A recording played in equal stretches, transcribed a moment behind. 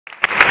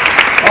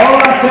All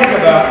I think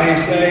about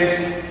these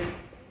days,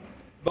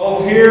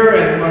 both here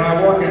and when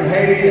I work in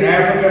Haiti and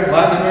Africa,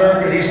 Latin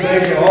America, and East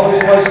Asia, all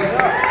these places,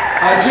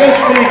 I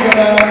just think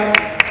about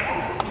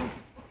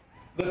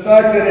the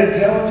fact that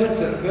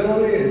intelligence and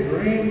ability and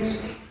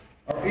dreams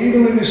are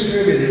evenly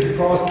distributed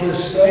across this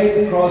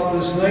state, across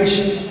this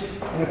nation,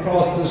 and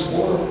across this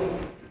world.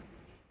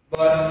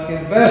 But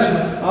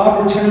investment,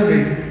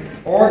 opportunity,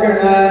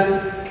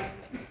 organized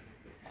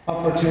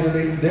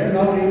opportunity, they're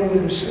not evenly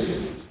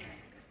distributed.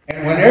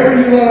 And whenever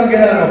you let them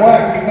get out of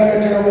whack, you pay a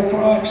terrible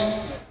price.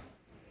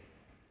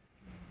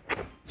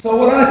 So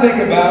what I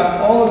think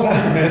about all the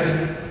time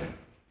is,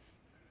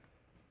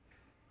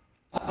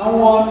 I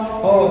want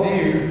all of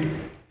you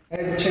to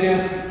have a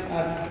chance.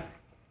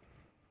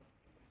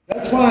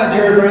 That's why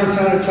Jerry Brown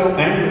sounded so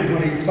angry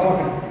when he was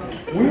talking.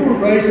 We were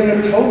raised in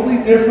a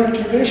totally different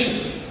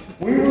tradition.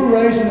 We were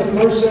raised in the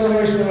first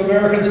generation of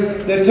Americans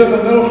that took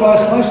a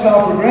middle-class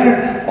lifestyle for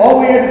granted. All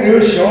we had to do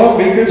is show up,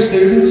 be good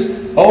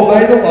students,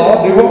 obey the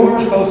law, do what we were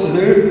supposed to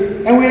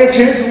do, and we had a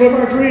chance to live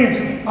our dreams.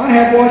 I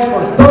have watched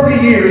for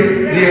 30 years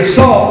the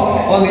assault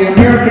on the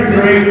American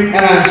dream,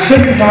 and I'm sick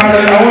and tired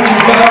of it. I want you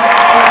back.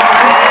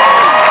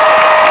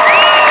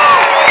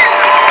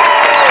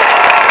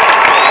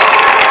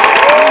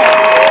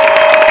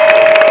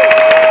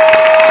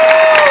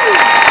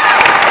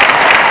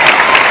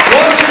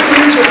 Once you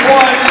reach a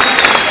point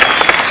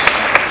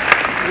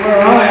where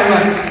I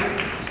am,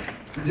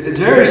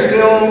 Jerry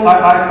still,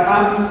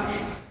 I'm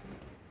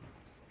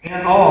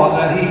in awe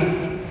that he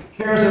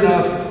cares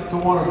enough to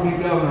want to be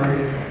governor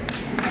again.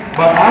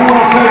 But I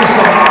want to tell you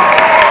something.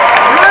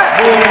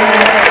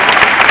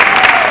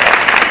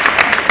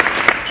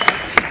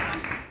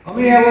 Let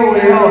me have a little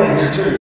reality here too.